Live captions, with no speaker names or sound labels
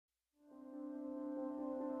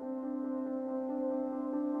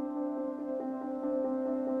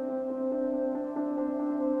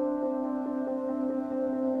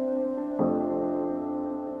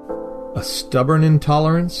A Stubborn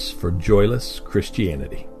Intolerance for Joyless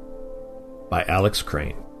Christianity by Alex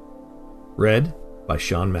Crane. Read by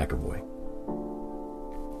Sean McAvoy.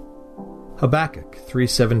 Habakkuk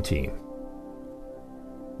 3:17.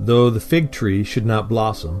 Though the fig tree should not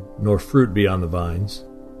blossom, nor fruit be on the vines,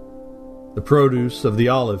 the produce of the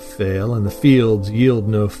olive fail, and the fields yield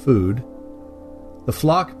no food, the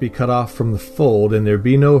flock be cut off from the fold, and there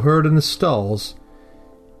be no herd in the stalls,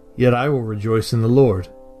 yet I will rejoice in the Lord.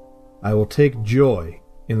 I will take joy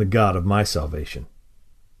in the God of my salvation.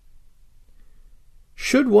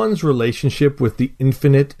 Should one's relationship with the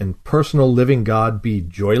infinite and personal living God be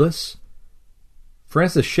joyless?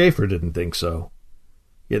 Francis Schaeffer didn't think so.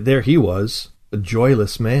 Yet there he was, a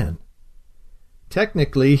joyless man.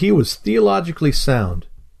 Technically, he was theologically sound,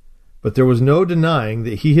 but there was no denying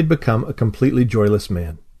that he had become a completely joyless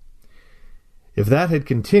man. If that had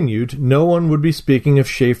continued, no one would be speaking of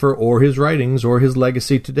Schaeffer or his writings or his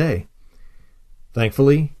legacy today.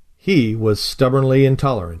 Thankfully, he was stubbornly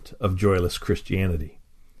intolerant of joyless Christianity.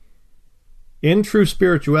 In True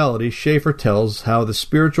Spirituality, Schaeffer tells how the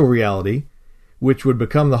spiritual reality, which would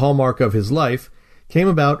become the hallmark of his life, came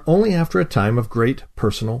about only after a time of great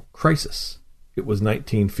personal crisis. It was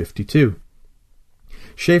 1952.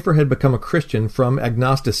 Schaeffer had become a Christian from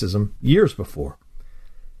agnosticism years before.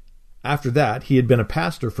 After that, he had been a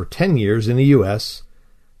pastor for 10 years in the U.S.,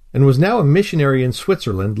 and was now a missionary in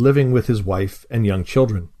Switzerland, living with his wife and young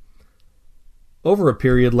children. Over a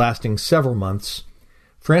period lasting several months,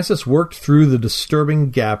 Francis worked through the disturbing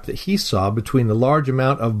gap that he saw between the large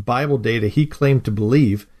amount of Bible data he claimed to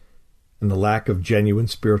believe and the lack of genuine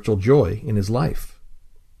spiritual joy in his life.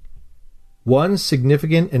 One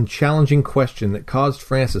significant and challenging question that caused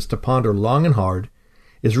Francis to ponder long and hard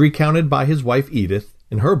is recounted by his wife Edith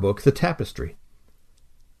in her book, The Tapestry.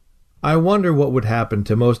 I wonder what would happen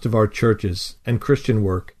to most of our churches and Christian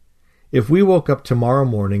work if we woke up tomorrow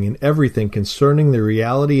morning and everything concerning the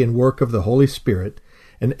reality and work of the Holy Spirit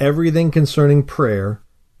and everything concerning prayer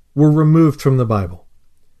were removed from the Bible.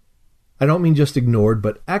 I don't mean just ignored,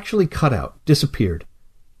 but actually cut out, disappeared.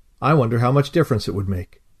 I wonder how much difference it would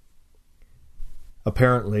make.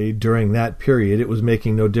 Apparently, during that period, it was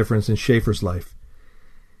making no difference in Schaeffer's life.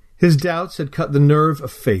 His doubts had cut the nerve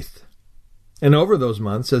of faith. And over those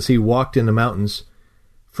months, as he walked in the mountains,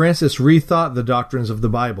 Francis rethought the doctrines of the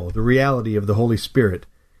Bible, the reality of the Holy Spirit,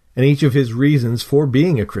 and each of his reasons for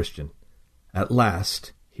being a Christian. At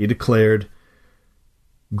last, he declared,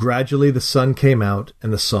 "Gradually the sun came out,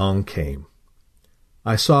 and the song came.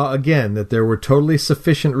 I saw again that there were totally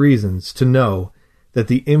sufficient reasons to know that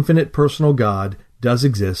the infinite personal God does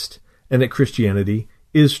exist, and that Christianity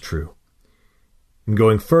is true. And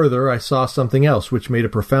going further, I saw something else which made a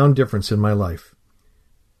profound difference in my life.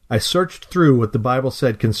 I searched through what the Bible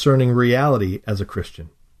said concerning reality as a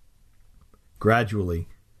Christian. Gradually,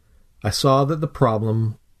 I saw that the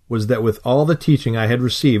problem was that with all the teaching I had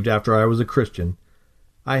received after I was a Christian,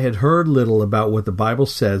 I had heard little about what the Bible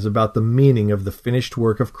says about the meaning of the finished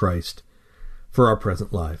work of Christ for our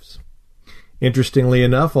present lives. Interestingly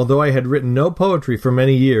enough, although I had written no poetry for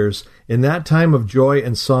many years, in that time of joy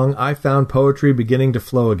and song I found poetry beginning to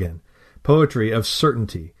flow again, poetry of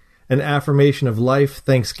certainty, an affirmation of life,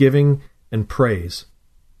 thanksgiving, and praise.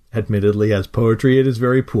 Admittedly, as poetry it is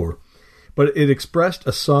very poor, but it expressed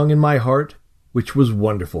a song in my heart which was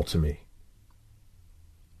wonderful to me."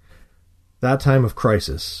 That time of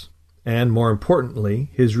crisis, and more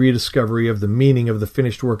importantly, his rediscovery of the meaning of the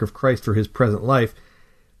finished work of Christ for his present life,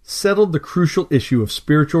 settled the crucial issue of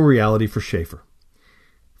spiritual reality for Schaeffer.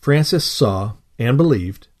 Francis saw and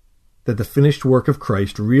believed that the finished work of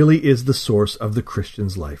Christ really is the source of the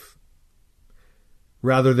Christian's life.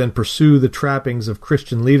 Rather than pursue the trappings of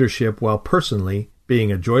Christian leadership while personally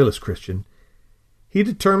being a joyless Christian, he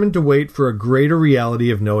determined to wait for a greater reality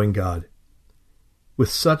of knowing God. With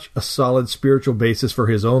such a solid spiritual basis for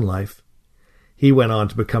his own life, he went on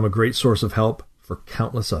to become a great source of help for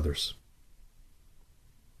countless others.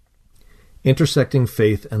 Intersecting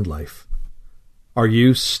faith and life. Are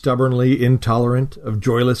you stubbornly intolerant of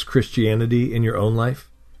joyless Christianity in your own life?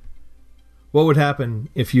 What would happen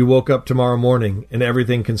if you woke up tomorrow morning and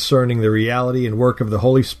everything concerning the reality and work of the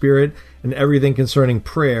Holy Spirit and everything concerning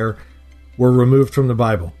prayer were removed from the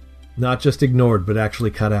Bible, not just ignored, but actually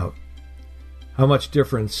cut out? How much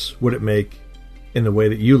difference would it make in the way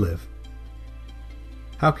that you live?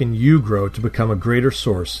 How can you grow to become a greater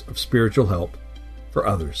source of spiritual help for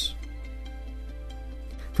others?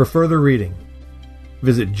 For further reading,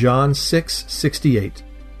 visit John 6:68,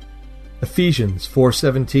 Ephesians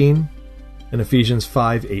 4:17, and Ephesians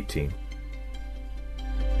 5:18.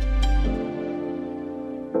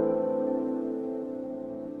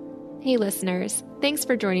 Hey listeners, thanks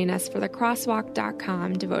for joining us for the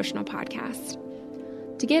Crosswalk.com devotional podcast.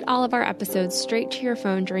 To get all of our episodes straight to your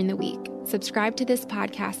phone during the week, subscribe to this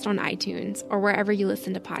podcast on iTunes or wherever you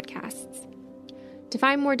listen to podcasts. To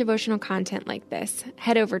find more devotional content like this,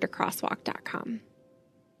 head over to Crosswalk.com.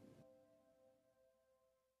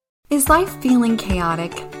 Is life feeling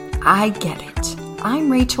chaotic? I get it.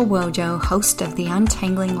 I'm Rachel Wojo, host of the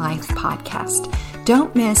Untangling Life podcast.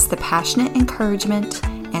 Don't miss the passionate encouragement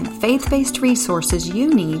and faith-based resources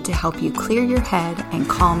you need to help you clear your head and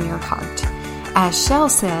calm your heart. As Shell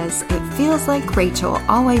says, it feels like Rachel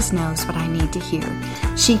always knows what I need to hear.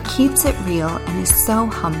 She keeps it real and is so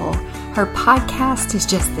humble. Her podcast is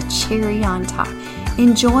just the cherry on top.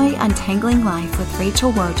 Enjoy Untangling Life with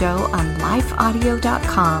Rachel Wojo on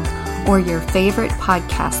lifeaudio.com or your favorite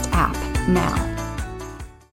podcast app now.